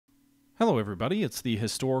Hello everybody, it's the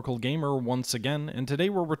Historical Gamer once again, and today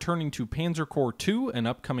we're returning to Panzer Corps II, an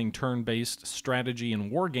upcoming turn-based strategy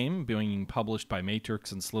and war game being published by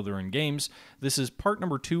Matrix and Slytherin Games. This is part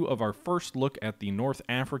number 2 of our first look at the North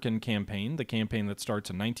African campaign, the campaign that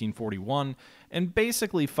starts in 1941, and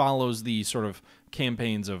basically follows the sort of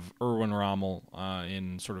campaigns of Erwin Rommel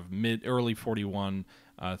in sort of early 41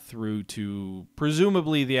 through to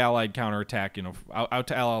presumably the Allied counterattack, out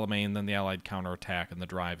to El Alamein, then the Allied counterattack and the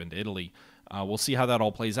drive into Italy. We'll see how that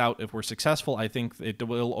all plays out. If we're successful, I think it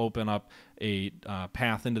will open up a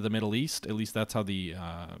path into the Middle East. At least that's how the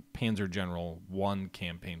Panzer General I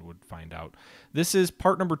campaign would find out. This is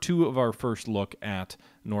part number 2 of our first look at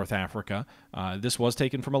North Africa. This was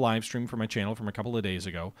taken from a live stream from my channel from a couple of days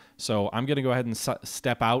ago. So I'm going to go ahead and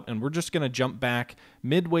step out, and we're just going to jump back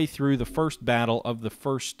midway through the first battle of the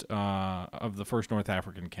first North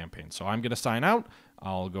African campaign. So I'm going to sign out.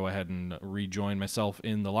 I'll go ahead and rejoin myself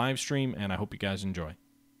in the live stream, and I hope you guys enjoy.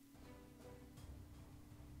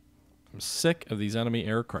 I'm sick of these enemy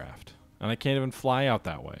aircraft, and I can't even fly out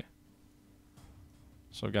that way.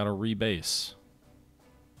 So I've got to rebase.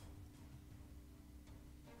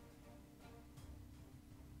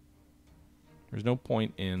 There's no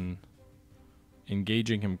point in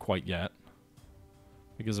engaging him quite yet,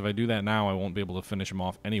 because if I do that now, I won't be able to finish him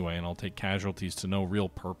off anyway, and I'll take casualties to no real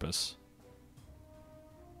purpose.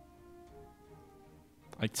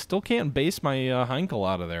 I still can't base my Heinkel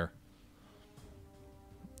out of there.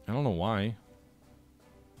 I don't know why.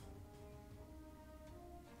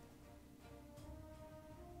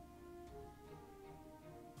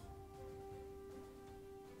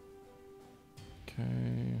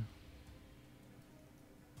 Okay.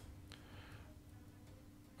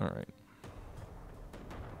 All right.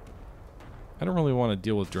 I don't really want to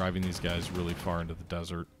deal with driving these guys really far into the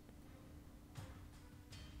desert.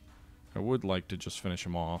 I would like to just finish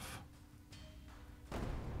him off.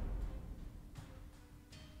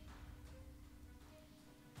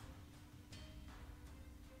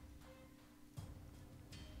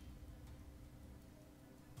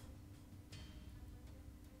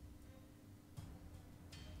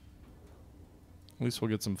 At least we'll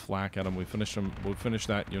get some flak at him. We'll finish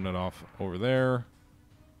that unit off over there.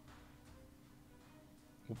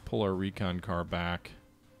 We'll pull our recon car back.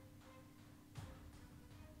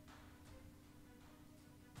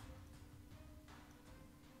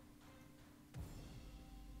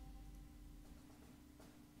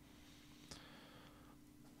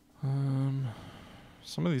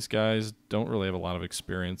 Some of these guys don't really have a lot of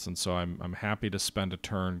experience, and so I'm happy to spend a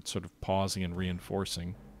turn sort of pausing and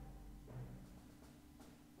reinforcing.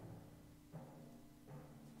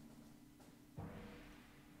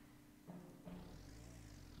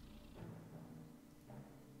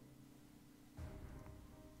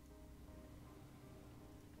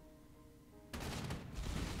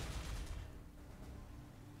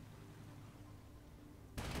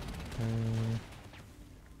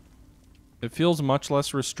 It feels much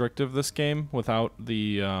less restrictive, this game, without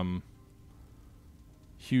the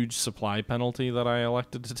huge supply penalty that I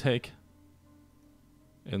elected to take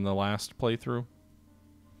in the last playthrough.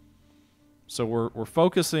 So we're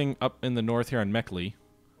focusing up in the north here on Mekli.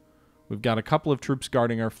 We've got a couple of troops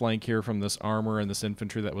guarding our flank here from this armor and this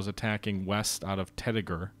infantry that was attacking west out of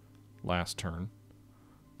Tediger last turn.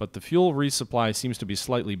 But the fuel resupply seems to be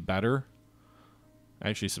slightly better.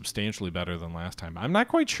 Actually, substantially better than last time. I'm not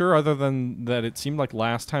quite sure, other than that it seemed like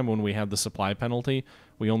last time when we had the supply penalty,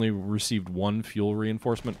 we only received 1 fuel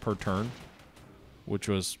reinforcement per turn, which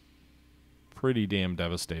was pretty damn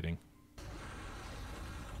devastating.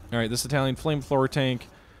 Alright, this Italian flamethrower tank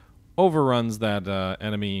overruns that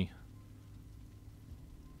enemy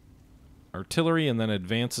artillery and then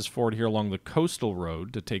advances forward here along the coastal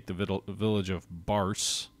road to take the village of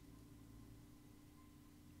Bars.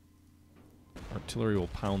 Artillery will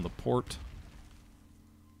pound the port.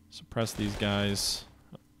 Suppress these guys.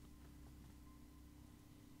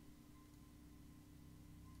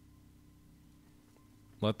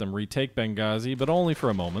 Let them retake Benghazi, but only for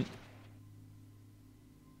a moment.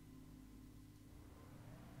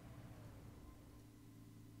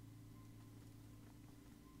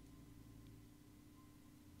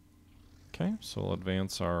 Okay, so we'll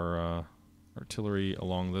advance our artillery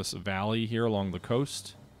along this valley here along the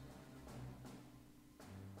coast.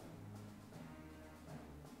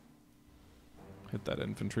 Hit that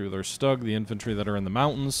infantry with our Stug, the infantry that are in the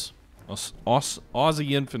mountains.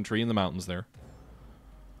 Aussie infantry in the mountains there.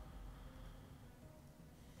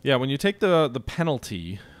 Yeah, when you take the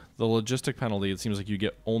penalty, the logistic penalty, it seems like you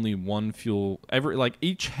get only 1 fuel.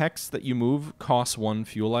 Each hex that you move costs 1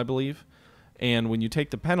 fuel, I believe. And when you take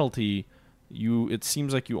the penalty, it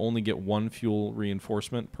seems like you only get 1 fuel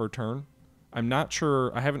reinforcement per turn. I'm not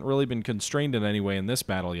sure. I haven't really been constrained in any way in this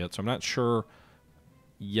battle yet, so I'm not sure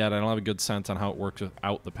yet. I don't have a good sense on how it works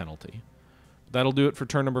without the penalty. That'll do it for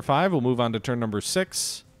turn number 5. We'll move on to turn number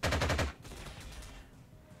 6.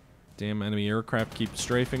 Damn enemy aircraft keep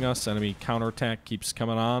strafing us. Enemy counterattack keeps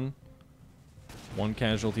coming on. 1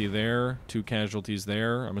 casualty there, 2 casualties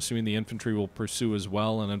there. I'm assuming the infantry will pursue as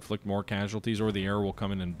well and inflict more casualties, or the air will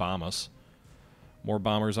come in and bomb us. More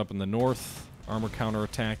bombers up in the north. Armor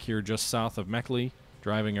counterattack here just south of Mechley,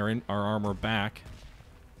 driving our armor back.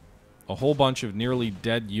 A whole bunch of nearly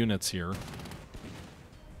dead units here.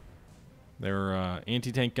 Their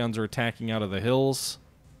anti-tank guns are attacking out of the hills.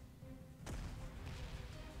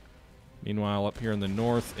 Meanwhile, up here in the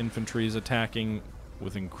north, infantry is attacking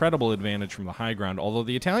with incredible advantage from the high ground. Although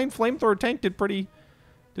the Italian flamethrower tank did pretty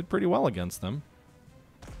well against them.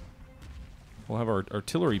 We'll have our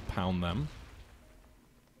artillery pound them.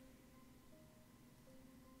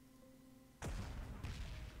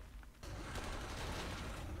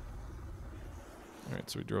 All right,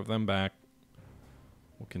 so we drove them back.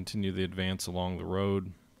 We'll continue the advance along the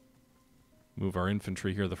road. Move our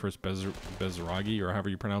infantry here, the first Bezaragi, or however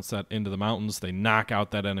you pronounce that, into the mountains. They knock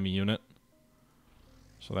out that enemy unit.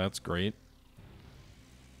 So that's great.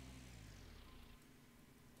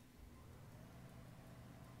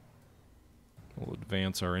 We'll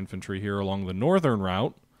advance our infantry here along the northern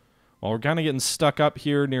route. While we're kind of getting stuck up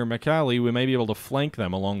here near Mechley, we may be able to flank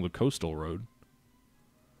them along the coastal road.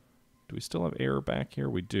 Do we still have air back here?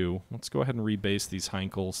 We do. Let's go ahead and rebase these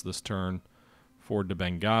Heinkels this turn. Forward to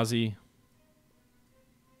Benghazi.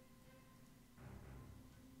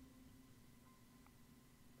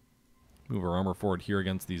 Move our armor forward here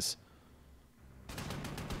against these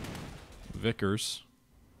Vickers.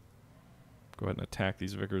 Go ahead and attack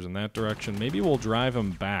these Vickers in that direction. Maybe we'll drive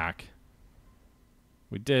them back.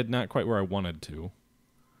 We did, not quite where I wanted to.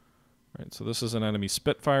 Right, so this is an enemy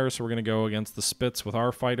Spitfire, so we're going to go against the Spits with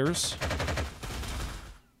our fighters.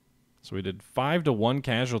 So we did 5-1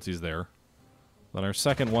 casualties there. Then our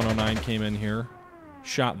second 109 came in here,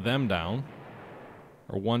 shot them down.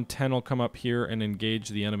 Our 110 will come up here and engage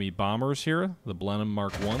the enemy bombers here, the Blenheim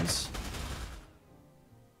Mark 1s.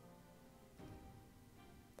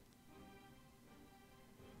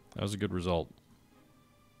 That was a good result.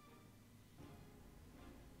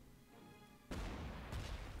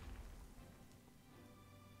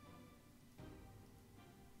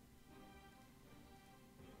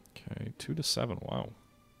 Okay, 2-7. Wow.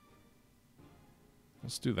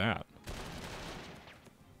 Let's do that.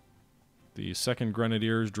 The 2nd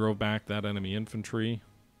Grenadiers drove back that enemy infantry.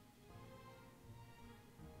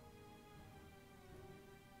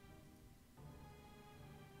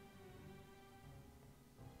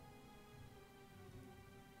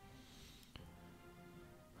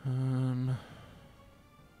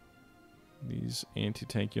 These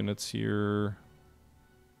anti-tank units here.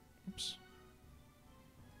 Oops.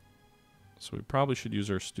 So we probably should use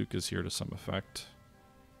our Stukas here to some effect.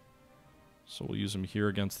 So we'll use them here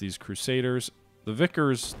against these Crusaders. The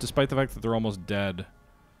Vickers, despite the fact that they're almost dead,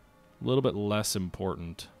 a little bit less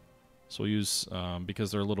important. So we'll use,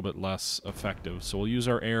 because they're a little bit less effective. So we'll use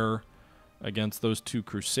our air against those 2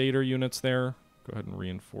 Crusader units there. Go ahead and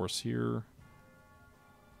reinforce here.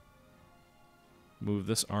 Move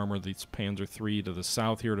this armor, these Panzer III, to the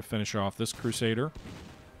south here to finish off this Crusader.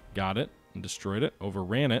 Got it and destroyed it.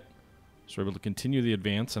 Overran it. So we're able to continue the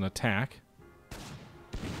advance and attack.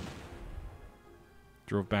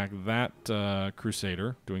 Drove back that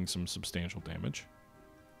Crusader, doing some substantial damage.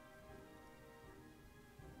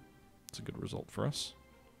 It's a good result for us.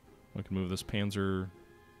 We can move this Panzer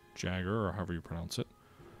Jagger, or however you pronounce it,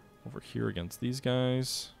 over here against these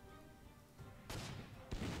guys.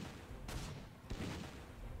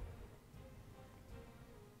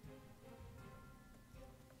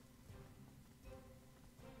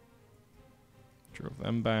 Drove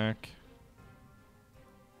them back.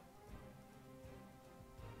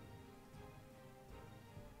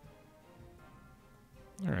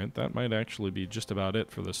 Alright, that might actually be just about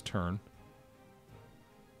it for this turn.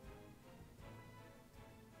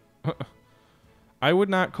 I would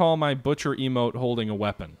not call my butcher emote holding a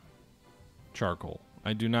weapon. Charcoal.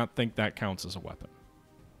 I do not think that counts as a weapon.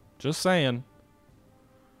 Just saying.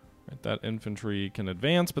 Right, that infantry can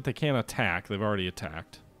advance, but they can't attack. They've already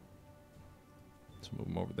attacked. Let's move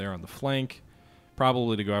them over there on the flank.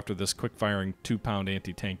 Probably to go after this quick-firing 2-pound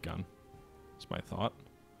anti-tank gun. That's my thought.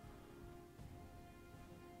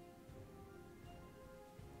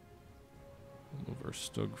 Move our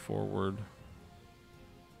Stug forward.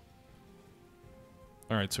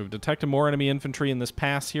 Alright, so we've detected more enemy infantry in this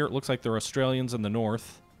pass here. It looks like they're Australians in the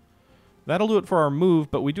north. That'll do it for our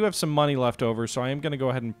move, but we do have some money left over, so I am going to go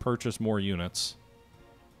ahead and purchase more units.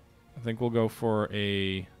 I think we'll go for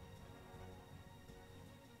a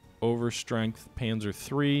overstrength Panzer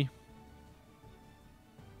III.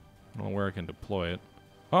 I don't know where I can deploy it.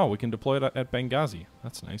 Oh, we can deploy it at Benghazi.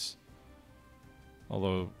 That's nice.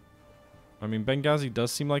 Although, I mean, Benghazi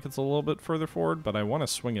does seem like it's a little bit further forward, but I want to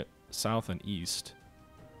swing it south and east.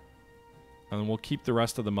 And then we'll keep the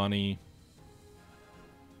rest of the money.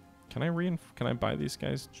 Can I buy these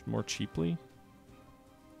guys more cheaply?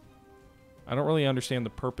 I don't really understand the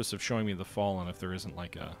purpose of showing me the Fallen if there isn't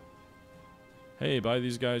like a, hey, buy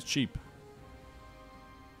these guys cheap.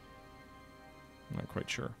 I'm not quite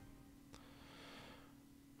sure.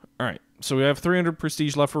 Alright, so we have 300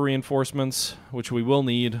 prestige left for reinforcements, which we will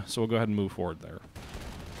need, so we'll go ahead and move forward there.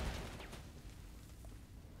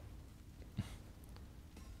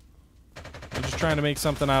 I'm just trying to make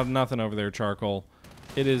something out of nothing over there, Charcoal.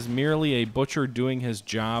 It is merely a butcher doing his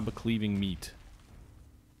job cleaving meat.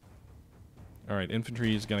 Alright,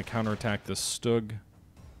 infantry is going to counterattack this Stug.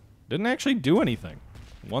 Didn't actually do anything.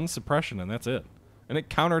 1 suppression, and that's it. And it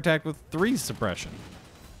counterattacked with 3 suppression.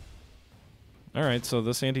 Alright, so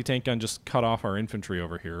this anti-tank gun just cut off our infantry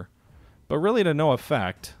over here. But really to no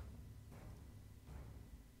effect.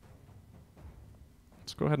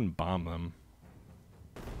 Let's go ahead and bomb them.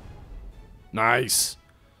 Nice!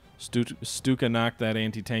 Stuka knocked that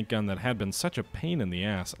anti-tank gun that had been such a pain in the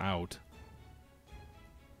ass out.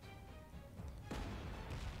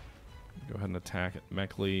 Go ahead and attack at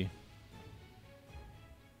Mechley.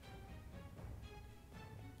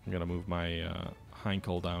 I'm going to move my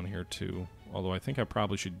Heinkel down here too. Although I think I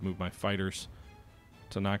probably should move my fighters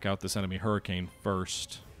to knock out this enemy Hurricane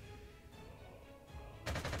first.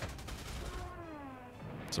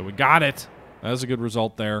 So we got it! That was a good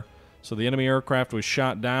result there. So the enemy aircraft was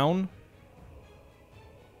shot down.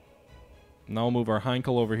 Now we'll move our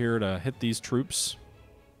Heinkel over here to hit these troops.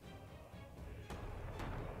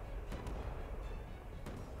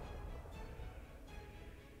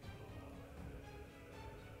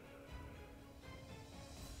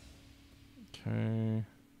 Okay.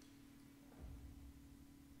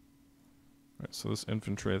 Alright, so this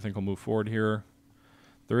infantry I think will move forward here.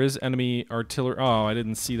 There is enemy artillery. Oh, I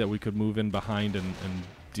didn't see that we could move in behind and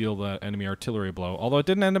deal the enemy artillery blow. Although it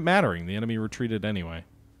didn't end up mattering. The enemy retreated anyway.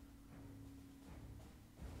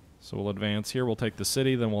 So we'll advance here. We'll take the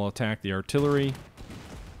city. Then we'll attack the artillery.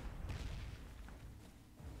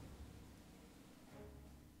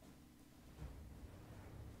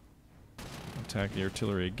 Attack the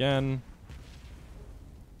artillery again.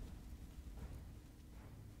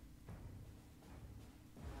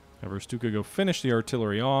 Have our Stuka go finish the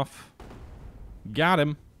artillery off. Got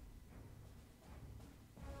him.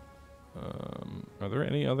 Are there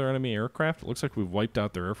any other enemy aircraft? It looks like we've wiped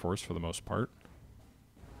out their air force for the most part.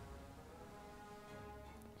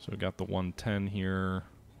 So we got the 110 here.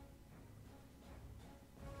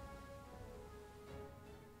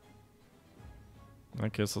 I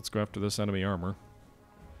guess let's go after this enemy armor.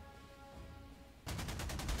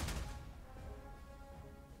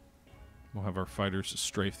 We'll have our fighters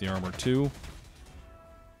strafe the armor too.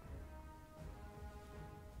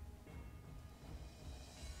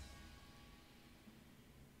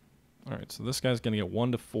 Alright, so this guy's going to get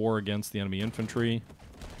 1 to 4 against the enemy infantry.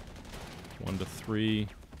 1 to 3.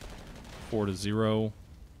 4 to 0.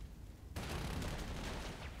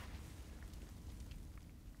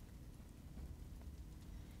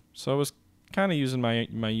 So I was kind of using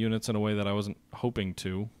my units in a way that I wasn't hoping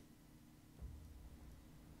to.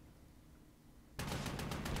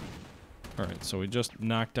 Alright, so we just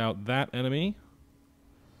knocked out that enemy.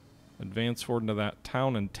 Advance forward into that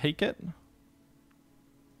town and take it.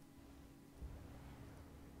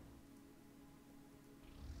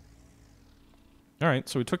 Alright,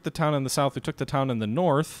 so we took the town in the south, we took the town in the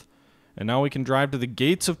north, and now we can drive to the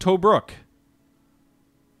gates of Tobruk.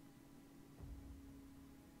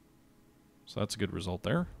 So that's a good result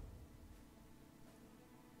there.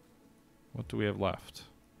 What do we have left?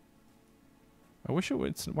 I wish it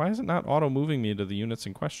would... Why is it not auto-moving me to the units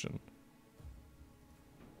in question?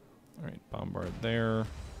 Alright, bombard there.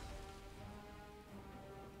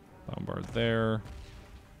 Bombard there.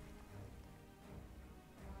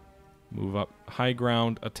 Move up high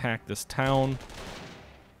ground, attack this town.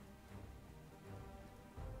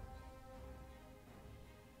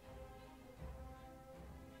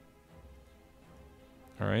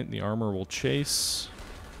 Alright, the armor will chase.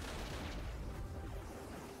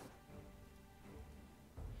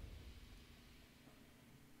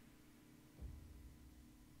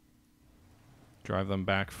 Drive them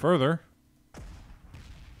back further.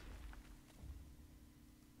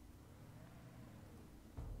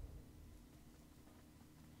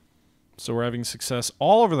 So we're having success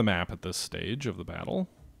all over the map at this stage of the battle.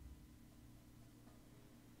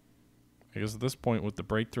 I guess at this point, with the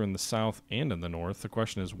breakthrough in the south and in the north, the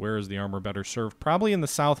question is, where is the armor better served? Probably in the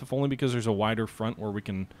south, if only because there's a wider front where we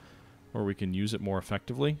can use it more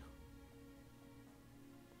effectively.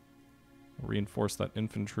 Reinforce that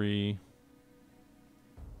infantry.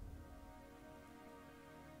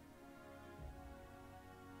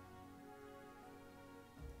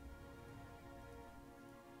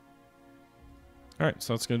 All right,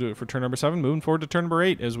 so that's going to do it for turn number 7. Moving forward to turn number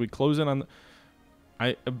 8 as we close in on...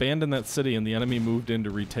 I abandoned that city and the enemy moved in to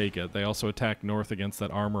retake it. They also attacked north against that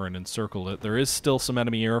armor and encircled it. There is still some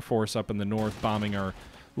enemy air force up in the north bombing our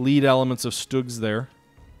lead elements of Stugs there.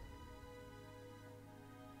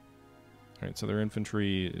 All right, so their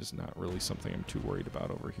infantry is not really something I'm too worried about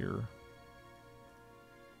over here.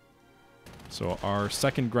 So our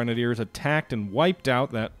 2nd Grenadiers attacked and wiped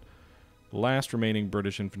out that last remaining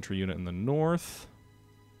British infantry unit in the north.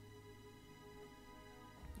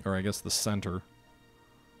 Or I guess the center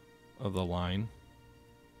of the line.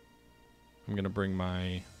 I'm going to bring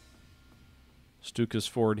my Stukas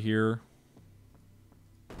forward here.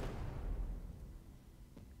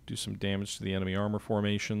 Do some damage to the enemy armor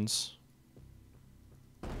formations.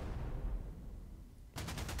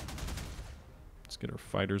 Let's get our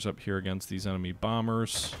fighters up here against these enemy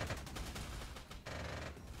bombers.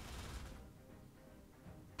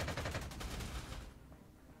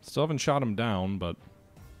 Still haven't shot them down, but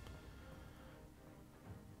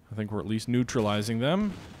I think we're at least neutralizing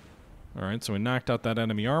them. Alright, so we knocked out that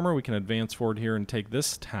enemy armor. We can advance forward here and take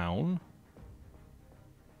this town.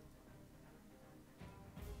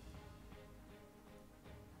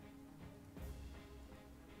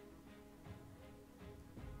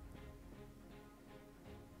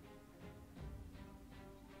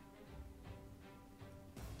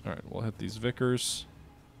 Alright, we'll hit these Vickers.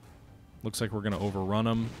 Looks like we're going to overrun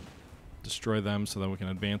them. Destroy them so that we can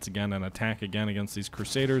advance again and attack again against these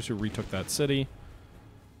Crusaders who retook that city.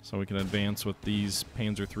 So we can advance with these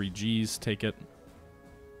Panzer IIIGs, take it.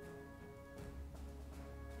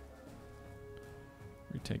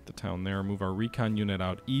 Retake the town there, move our recon unit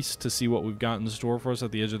out east to see what we've got in store for us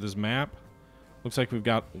at the edge of this map. Looks like we've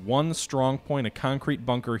got one strong point, a concrete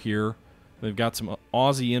bunker here. They've got some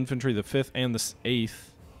Aussie infantry, the 5th and the 8th.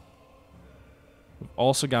 We've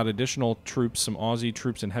also got additional troops, some Aussie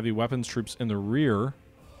troops and heavy weapons troops in the rear.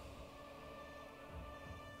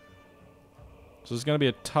 So it's going to be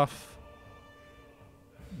a tough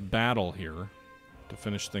battle here to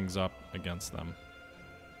finish things up against them.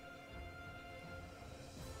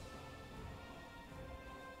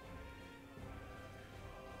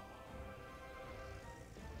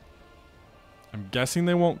 I'm guessing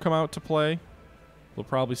they won't come out to play. They'll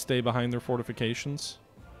probably stay behind their fortifications.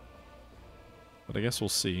 But I guess we'll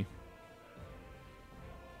see.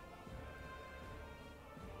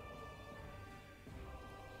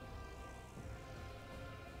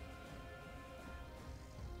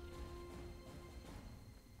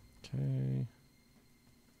 Okay.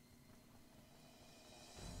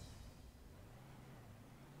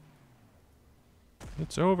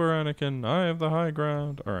 It's over, Anakin. I have the high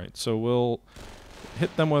ground. Alright, so we'll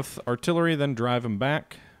hit them with artillery, then drive them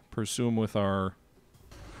back. Pursue them with our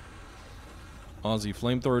Aussie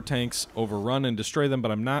flamethrower tanks, overrun and destroy them, but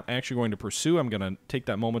I'm not actually going to pursue. I'm going to take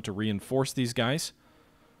that moment to reinforce these guys.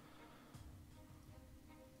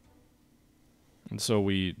 And so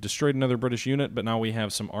we destroyed another British unit, but now we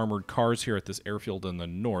have some armored cars here at this airfield in the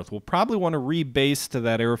north. We'll probably want to rebase to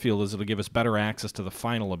that airfield as it'll give us better access to the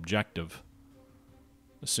final objective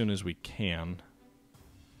as soon as we can.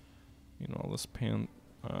 You know, this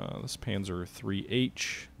Panzer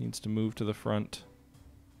 3H needs to move to the front.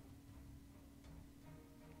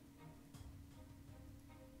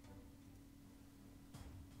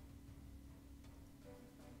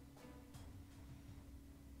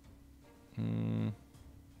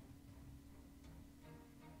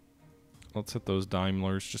 Let's hit those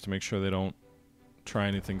Daimlers just to make sure they don't try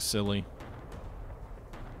anything silly.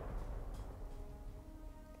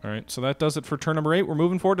 Alright, so that does it for turn number 8. We're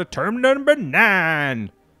moving forward to turn number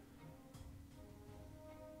 9.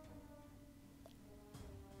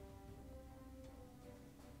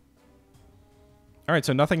 Alright,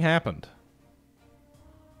 so nothing happened.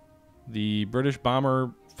 The British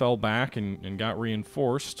bomber fell back and got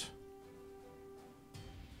reinforced.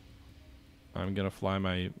 I'm going to fly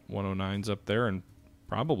my 109s up there and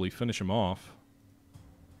probably finish him off.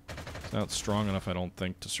 It's not strong enough, I don't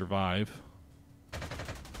think, to survive.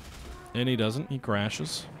 And he doesn't. He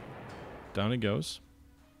crashes. Down he goes.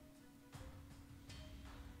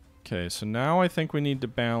 Okay, so now I think we need to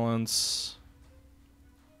balance...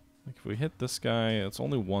 Like if we hit this guy, it's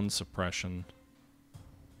only one suppression.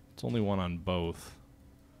 It's only one on both.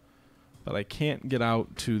 But I can't get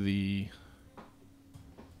out to the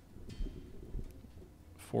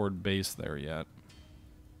forward base there yet.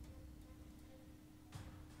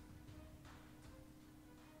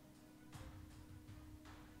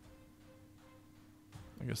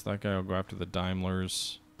 I guess that guy will go after the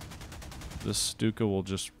Daimlers. This Stuka will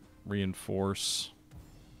just reinforce.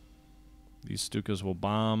 These Stukas will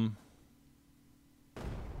bomb.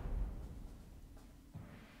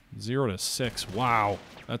 0 to 6. Wow.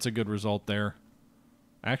 That's a good result there.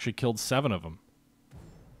 I actually killed 7 of them.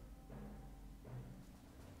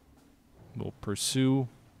 We'll pursue.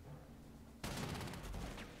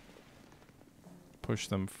 Push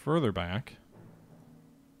them further back.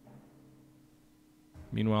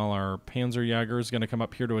 Meanwhile, our Panzerjäger is going to come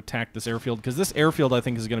up here to attack this airfield, because this airfield, I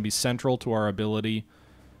think, is going to be central to our ability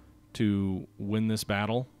to win this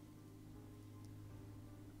battle.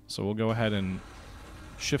 So we'll go ahead and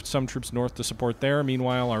shift some troops north to support there.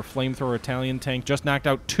 Meanwhile, our flamethrower Italian tank just knocked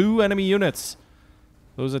out 2 enemy units.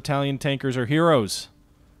 Those Italian tankers are heroes.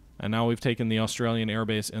 And now we've taken the Australian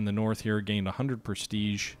airbase in the north here, gained 100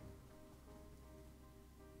 prestige.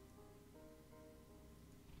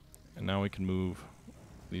 And now we can move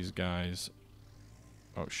these guys.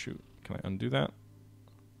 Oh, shoot. Can I undo that?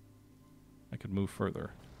 I could move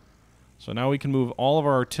further. So now we can move all of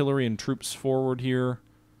our artillery and troops forward here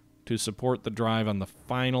to support the drive on the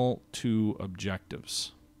final 2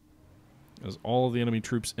 objectives. As all of the enemy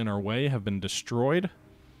troops in our way have been destroyed.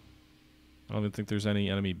 I don't even think there's any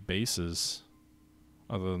enemy bases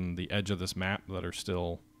other than the edge of this map that are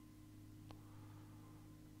still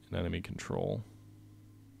in enemy control.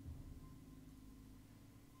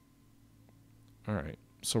 Alright,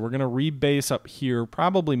 so we're going to rebase up here.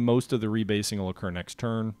 Probably most of the rebasing will occur next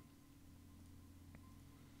turn.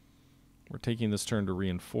 We're taking this turn to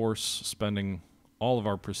reinforce, spending all of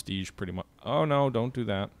our prestige pretty much. Oh no, don't do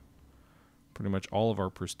that. Pretty much all of our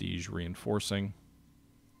prestige reinforcing.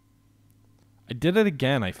 I did it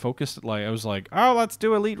again. I focused, like, I was like, oh, let's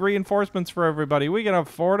do elite reinforcements for everybody. We can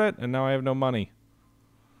afford it, and now I have no money.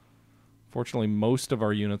 Fortunately, most of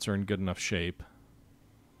our units are in good enough shape.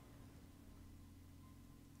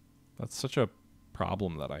 That's such a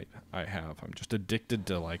problem that I have. I'm just addicted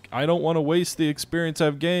to, like, I don't want to waste the experience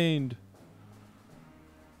I've gained.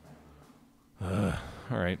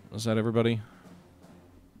 Alright, is that everybody?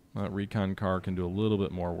 That recon car can do a little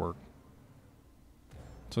bit more work.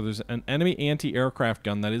 So there's an enemy anti-aircraft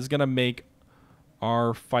gun that is going to make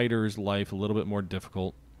our fighter's life a little bit more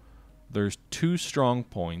difficult. There's 2 strong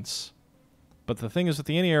points. But the thing is, with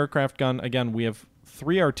the anti-aircraft gun, again, we have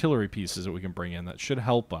 3 artillery pieces that we can bring in that should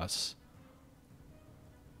help us.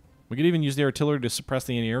 We could even use the artillery to suppress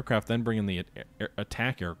the anti-aircraft, then bring in the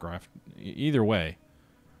attack aircraft. Either way,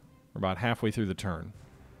 we're about halfway through the turn.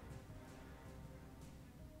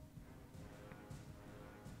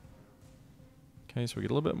 Okay, so we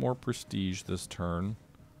get a little bit more prestige this turn.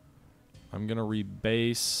 I'm going to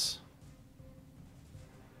rebase.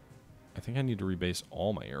 I think I need to rebase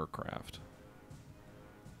all my aircraft,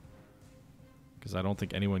 because I don't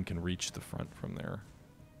think anyone can reach the front from there.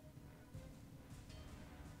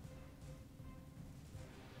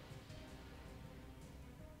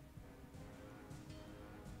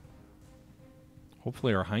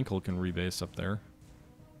 Hopefully our Heinkel can rebase up there.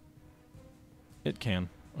 It can.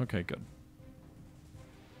 Okay, good.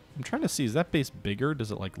 I'm trying to see, is that base bigger?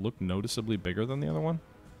 Does it, like, look noticeably bigger than the other one?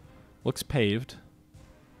 Looks paved.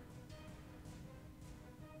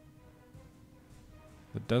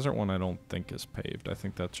 The desert one I don't think is paved. I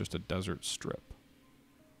think that's just a desert strip.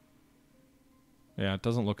 Yeah, it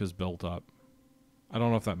doesn't look as built up. I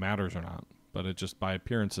don't know if that matters or not, but it just, by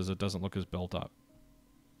appearances, it doesn't look as built up.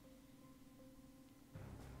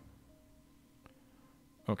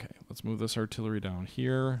 Okay, let's move this artillery down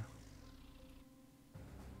here.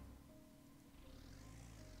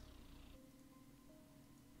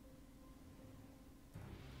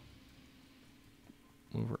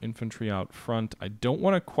 Move our infantry out front. I don't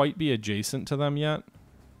want to quite be adjacent to them yet.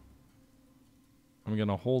 I'm going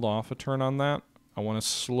to hold off a turn on that. I want to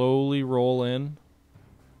slowly roll in.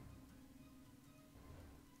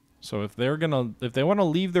 So if they're if they want to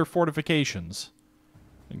leave their fortifications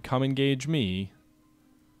and come engage me,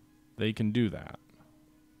 they can do that.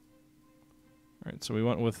 All right, so we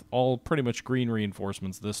went with all pretty much green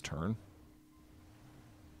reinforcements this turn.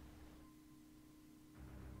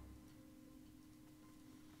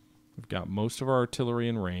 We've got most of our artillery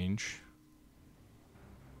in range.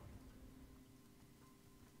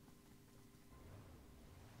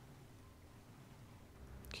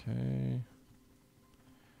 Okay.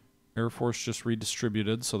 Air Force just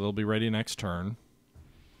redistributed, so they'll be ready next turn.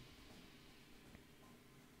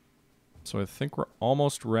 So I think we're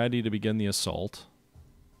almost ready to begin the assault.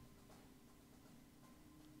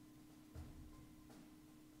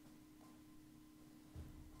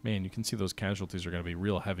 Man, you can see those casualties are going to be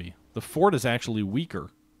real heavy. The fort is actually weaker.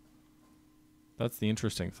 That's the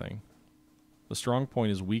interesting thing. The strong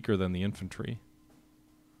point is weaker than the infantry.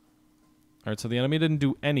 Alright, so the enemy didn't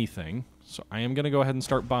do anything. So I am going to go ahead and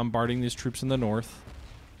start bombarding these troops in the north.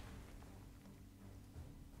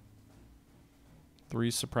 3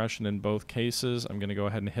 suppression in both cases. I'm going to go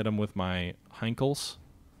ahead and hit them with my Heinkels.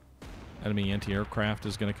 Enemy anti-aircraft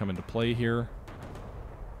is going to come into play here.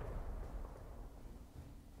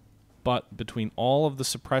 But between all of the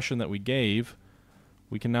suppression that we gave,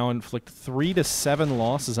 we can now inflict 3 to 7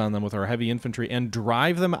 losses on them with our heavy infantry and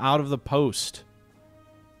drive them out of the post.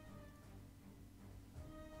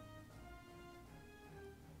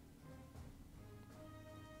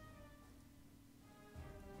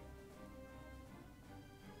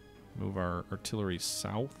 Move our artillery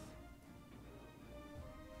south.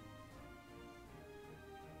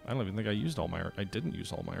 I don't even think I used all my... I didn't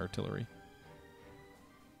use all my artillery.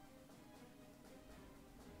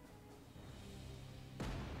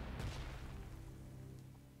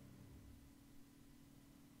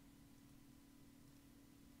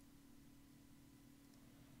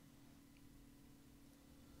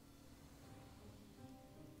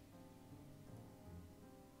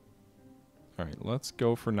 Alright, let's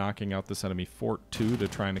go for knocking out this enemy Fort 2 to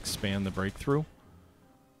try and expand the breakthrough.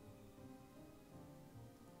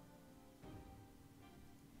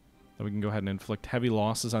 Then we can go ahead and inflict heavy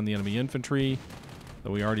losses on the enemy infantry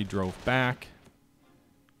that we already drove back.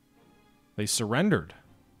 They surrendered.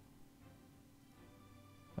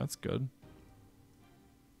 That's good.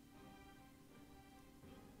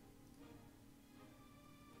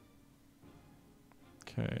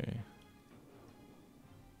 Okay.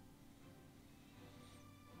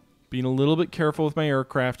 Being a little bit careful with my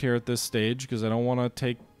aircraft here at this stage because I don't want to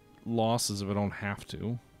take losses if I don't have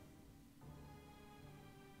to.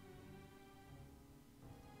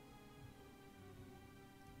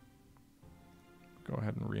 Go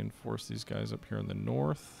ahead and reinforce these guys up here in the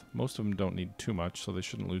north. Most of them don't need too much, so they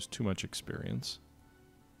shouldn't lose too much experience.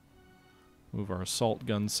 Move our assault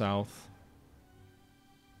gun south.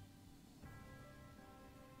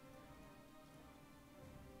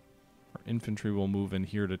 Our infantry will move in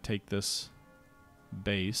here to take this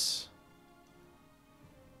base.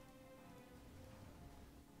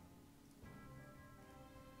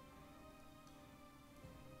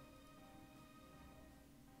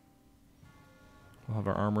 We'll have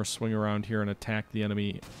our armor swing around here and attack the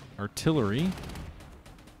enemy artillery,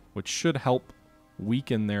 which should help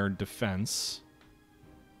weaken their defense.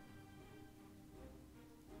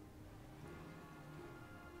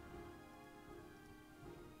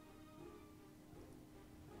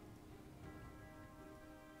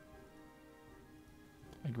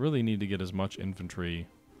 I really need to get as much infantry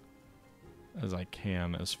as I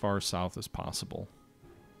can as far south as possible.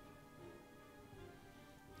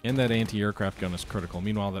 And that anti-aircraft gun is critical.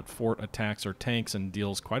 Meanwhile, that fort attacks our tanks and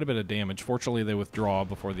deals quite a bit of damage. Fortunately, they withdraw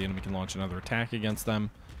before the enemy can launch another attack against them.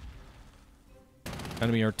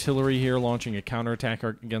 Enemy artillery here launching a counterattack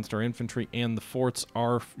against our infantry, and the forts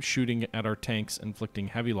are shooting at our tanks, inflicting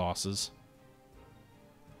heavy losses.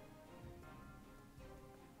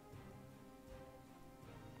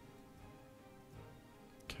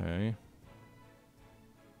 Okay.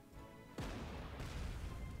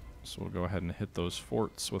 So we'll go ahead and hit those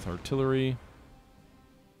forts with artillery.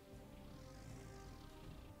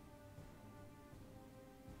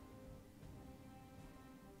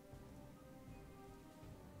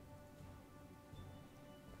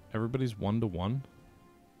 Everybody's 1-to-1.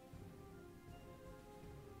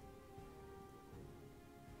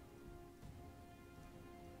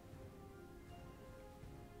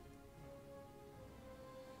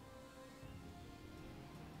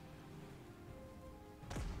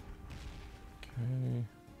 Okay.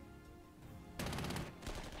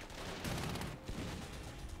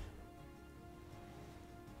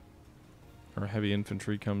 Our heavy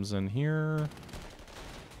infantry comes in here.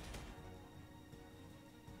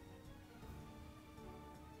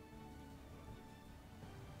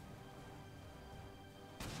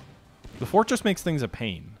 The fort just makes things a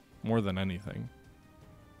pain, more than anything.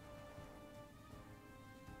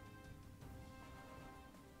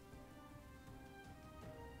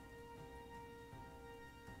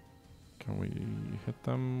 hit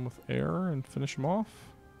them with air and finish them off?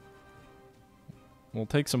 We'll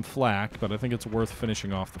take some flak, but I think it's worth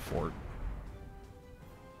finishing off the fort.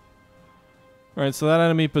 Alright, so that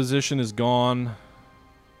enemy position is gone.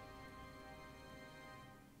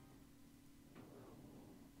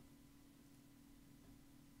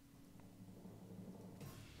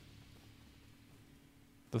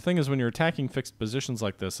 The thing is, when you're attacking fixed positions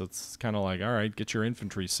like this, it's kind of like, alright, get your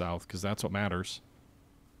infantry south, because that's what matters.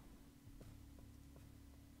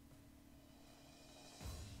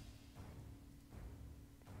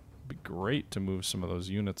 It'd be great to move some of those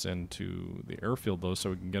units into the airfield, though,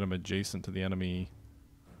 so we can get them adjacent to the enemy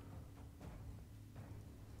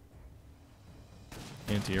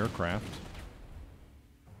anti-aircraft.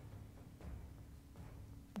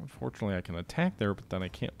 Unfortunately, I can attack there, but then I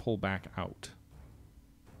can't pull back out.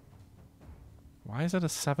 Why is it a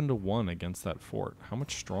 7-1 against that fort? How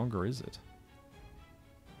much stronger is it?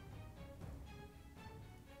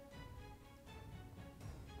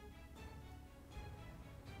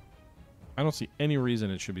 I don't see any reason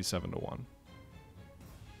it should be 7-1.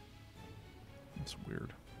 That's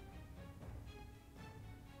weird.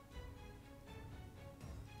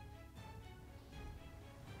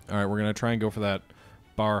 Alright, we're going to try and go for that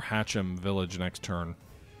Bar Hatcham village next turn.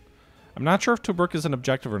 I'm not sure if Tobruk is an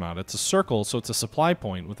objective or not. It's a circle, so it's a supply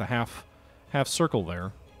point with a half circle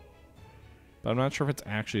there. But I'm not sure if it's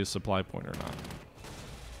actually a supply point or not.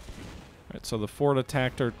 Alright, so the fort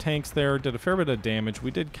attacked our tanks there, did a fair bit of damage.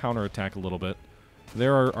 We did counterattack a little bit.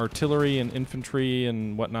 There are artillery and infantry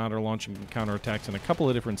and whatnot are launching counterattacks in a couple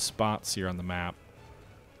of different spots here on the map.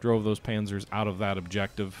 Drove those panzers out of that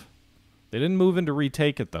objective. They didn't move in to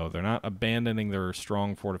retake it, though. They're not abandoning their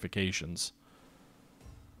strong fortifications.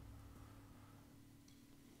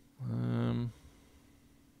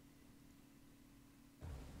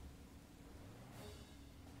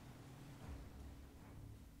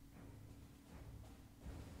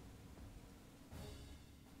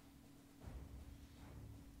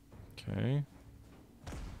 Okay.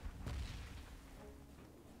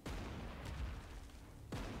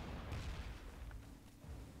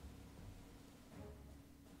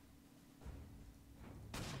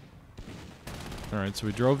 Alright, so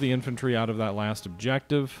we drove the infantry out of that last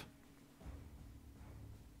objective.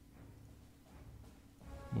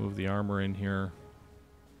 Move the armor in here.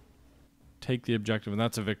 Take the objective, and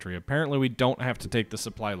that's a victory. Apparently we don't have to take the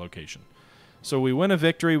supply location. So we win a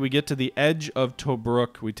victory, we get to the edge of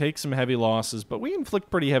Tobruk, we take some heavy losses, but we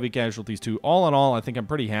inflict pretty heavy casualties too. All in all, I think I'm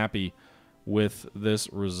pretty happy with this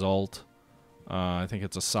result. I think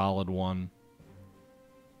it's a solid one.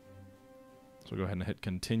 So we'll go ahead and hit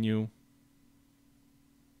continue.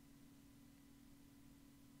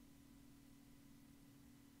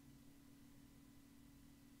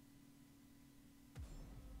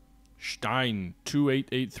 Stein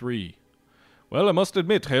 2883. Well, I must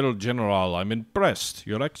admit, Herr General, I'm impressed.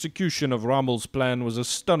 Your execution of Rommel's plan was a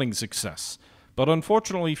stunning success. But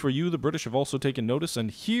unfortunately for you, the British have also taken notice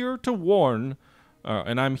and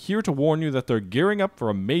I'm here to warn you that they're gearing up for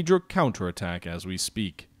a major counterattack as we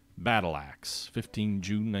speak. Battle Axe, 15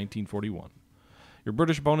 June 1941. Your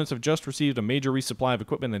British opponents have just received a major resupply of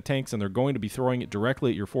equipment and tanks, and they're going to be throwing it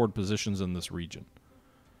directly at your forward positions in this region.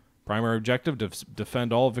 Primary objective,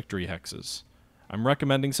 defend all victory hexes. I'm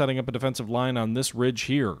recommending setting up a defensive line on this ridge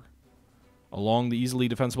here, along the easily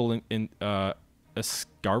defensible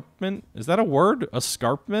escarpment. Is that a word?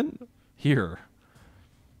 Escarpment? Here.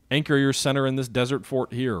 Anchor your center in this desert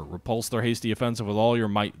fort here. Repulse their hasty offensive with all your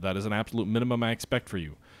might. That is an absolute minimum I expect for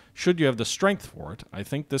you. Should you have the strength for it, I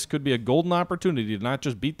think this could be a golden opportunity to not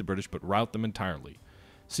just beat the British, but rout them entirely.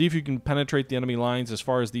 See if you can penetrate the enemy lines as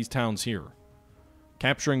far as these towns here.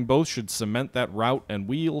 Capturing both should cement that route, and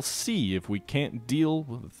we'll see if we can't deal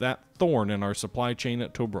with that thorn in our supply chain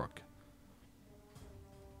at Tobruk.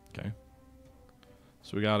 Okay.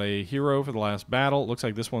 So we got a hero for the last battle. Looks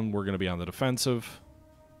like this one we're going to be on the defensive.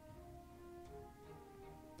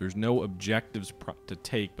 There's no objectives to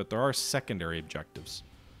take, but there are secondary objectives.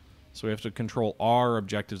 So we have to control our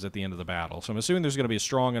objectives at the end of the battle. So I'm assuming there's going to be a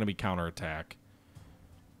strong enemy counterattack.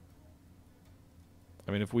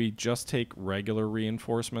 I mean, if we just take regular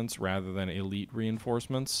reinforcements rather than elite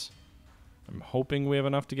reinforcements, I'm hoping we have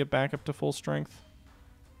enough to get back up to full strength.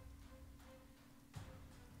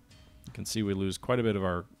 You can see we lose quite a bit of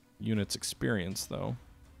our unit's experience, though.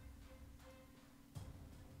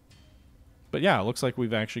 But yeah, it looks like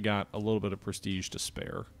we've actually got a little bit of prestige to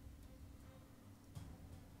spare.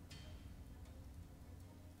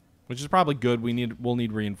 Which is probably good. We'll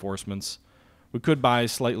need reinforcements. We could buy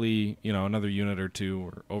slightly, another unit or two,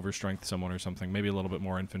 or overstrength someone or something. Maybe a little bit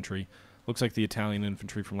more infantry. Looks like the Italian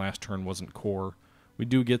infantry from last turn wasn't core. We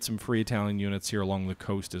do get some free Italian units here along the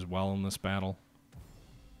coast as well in this battle.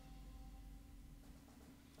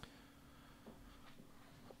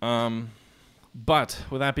 But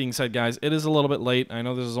with that being said, guys, it is a little bit late. I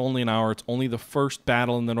know this is only an hour. It's only the first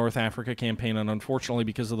battle in the North Africa campaign, and unfortunately,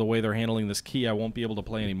 because of the way they're handling this key, I won't be able to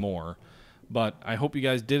play anymore. But I hope you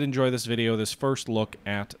guys did enjoy this video, this first look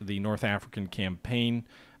at the North African campaign.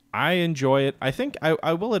 I enjoy it. I think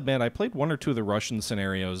I will admit I played one or two of the Russian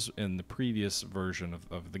scenarios in the previous version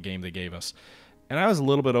of the game they gave us, and I was a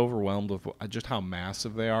little bit overwhelmed with just how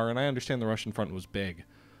massive they are, and I understand the Russian front was big.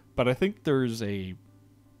 But I think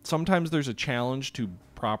sometimes there's a challenge to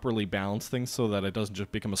properly balance things so that it doesn't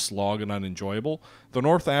just become a slog and unenjoyable. The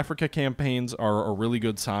North Africa campaigns are a really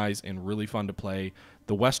good size and really fun to play.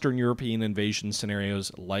 The Western European invasion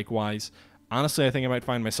scenarios, likewise. Honestly, I think I might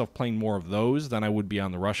find myself playing more of those than I would be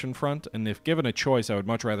on the Russian front, and if given a choice, I would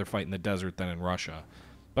much rather fight in the desert than in Russia.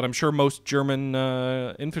 But I'm sure most German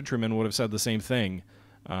infantrymen would have said the same thing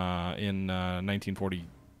in 1940,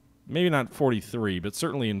 maybe not 43, but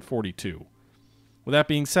certainly in 42. With that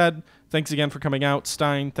being said, thanks again for coming out.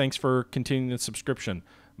 Stein, thanks for continuing the subscription.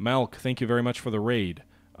 Malk, thank you very much for the raid.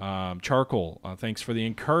 Charcoal, thanks for the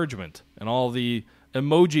encouragement and all the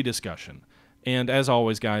emoji discussion. And as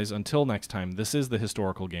always, guys, until next time, this is the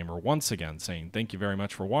Historical Gamer once again saying thank you very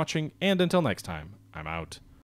much for watching, and until next time, I'm out.